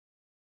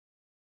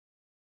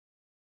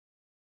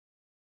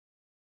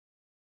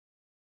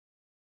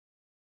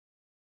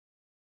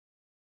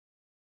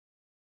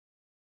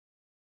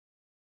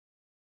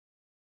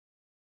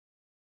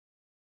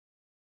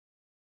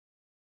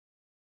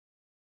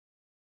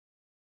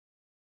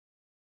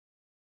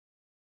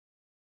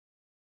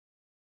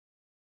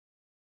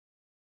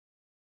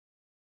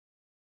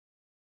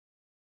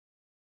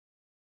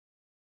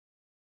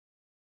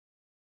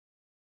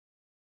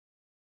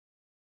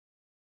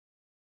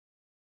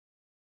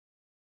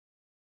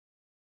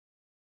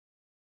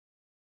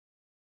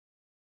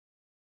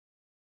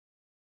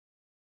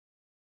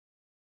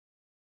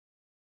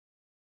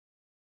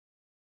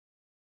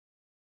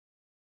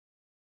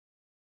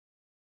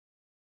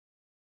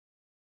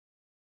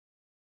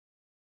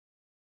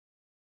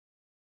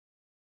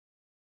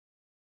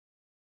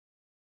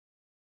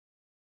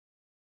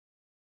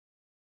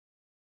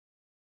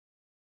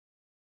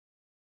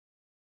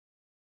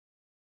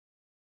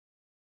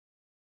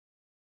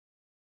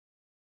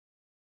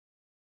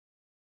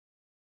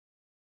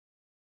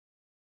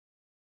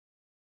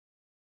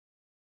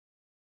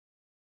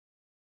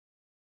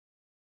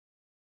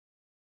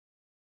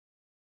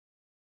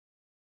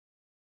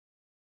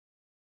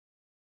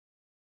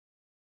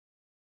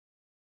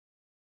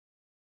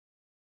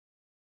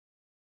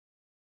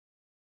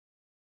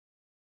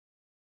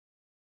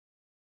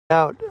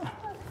Out.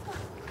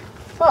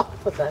 Oh,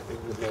 that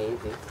is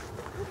amazing.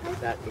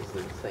 That is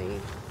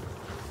insane.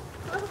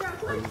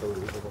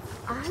 Unbelievable.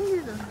 I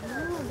didn't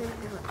know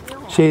they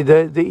were. See,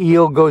 the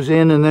eel goes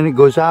in and then it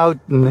goes out,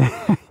 and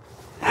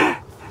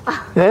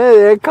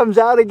there it comes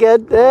out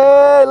again.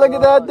 Hey, look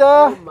at that!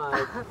 Oh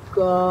my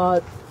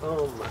God!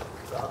 Oh my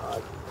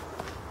God!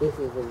 This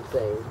is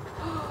insane.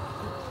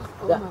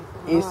 Oh That my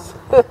is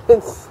God.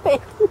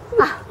 insane.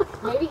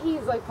 Maybe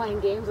he's like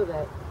playing games with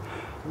it.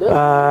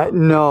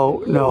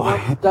 No.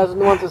 Doesn't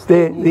want to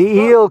stay. The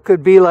eel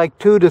could be like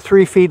 2 to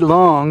 3 feet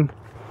long,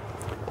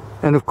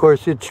 and of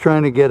course it's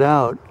trying to get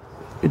out.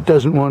 It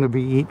doesn't want to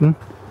be eaten.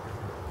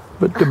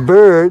 But the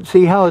bird,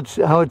 see how it's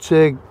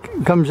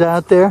comes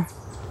out there?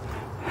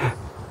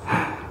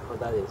 Oh,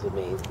 that is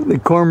amazing. The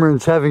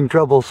cormorant's having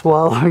trouble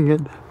swallowing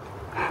it.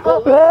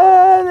 Oh,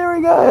 There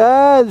we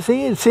go.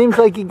 See, it seems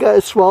like he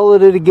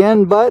swallowed it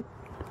again, but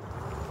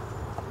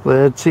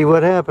let's see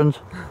what happens.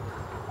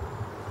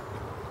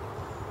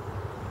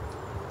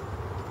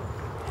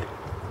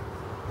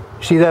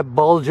 See that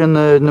bulge in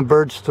the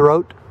bird's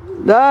throat?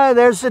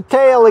 There's the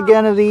tail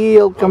again of the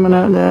eel coming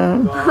out.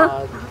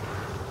 God.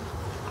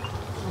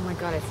 Oh my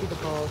God, I see the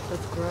balls.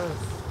 That's gross.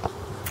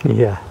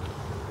 Yeah.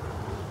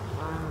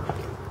 Wow.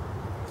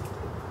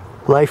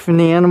 Life in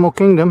the animal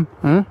kingdom,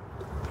 huh?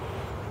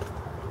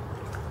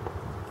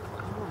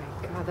 Oh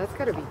my God, that's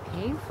gotta be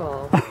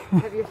painful.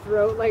 Have your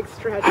throat like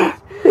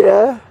stretched?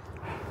 Yeah.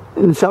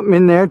 And something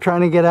in there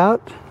trying to get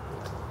out?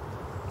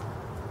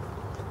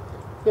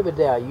 Yeah, but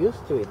they are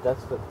used to it.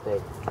 That's what they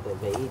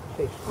eat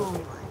fish. Oh my.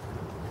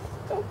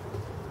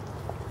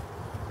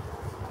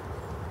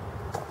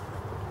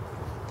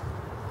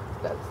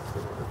 That's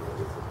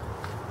amazing.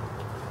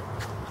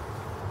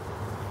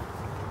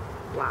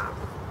 Wow.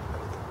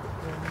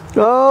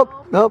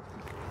 Oh.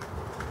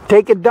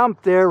 Take a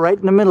dump there, right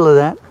in the middle of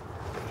that.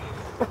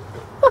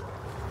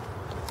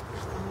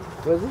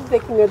 Was he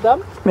taking a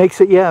dump?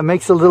 Makes a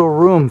little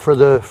room for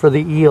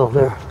the eel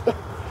there.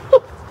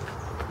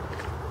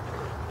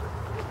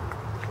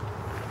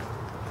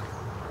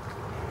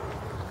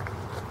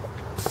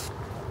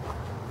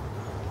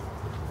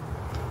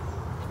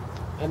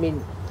 I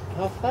mean,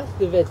 how fast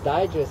do they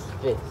digest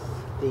this?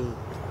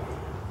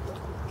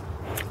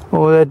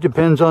 Oh, that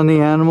depends on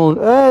the animal.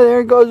 There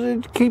it goes.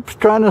 It keeps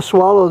trying to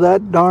swallow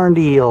that darned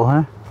eel,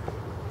 huh?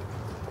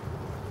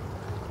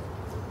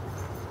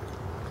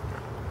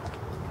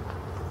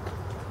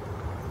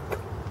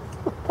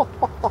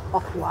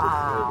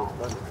 Wow.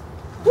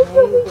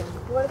 Amazing.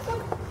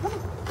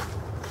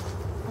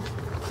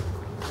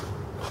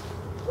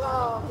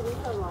 Wow,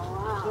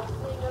 wow.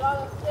 Seeing a lot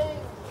of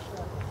things.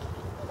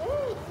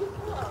 Hey,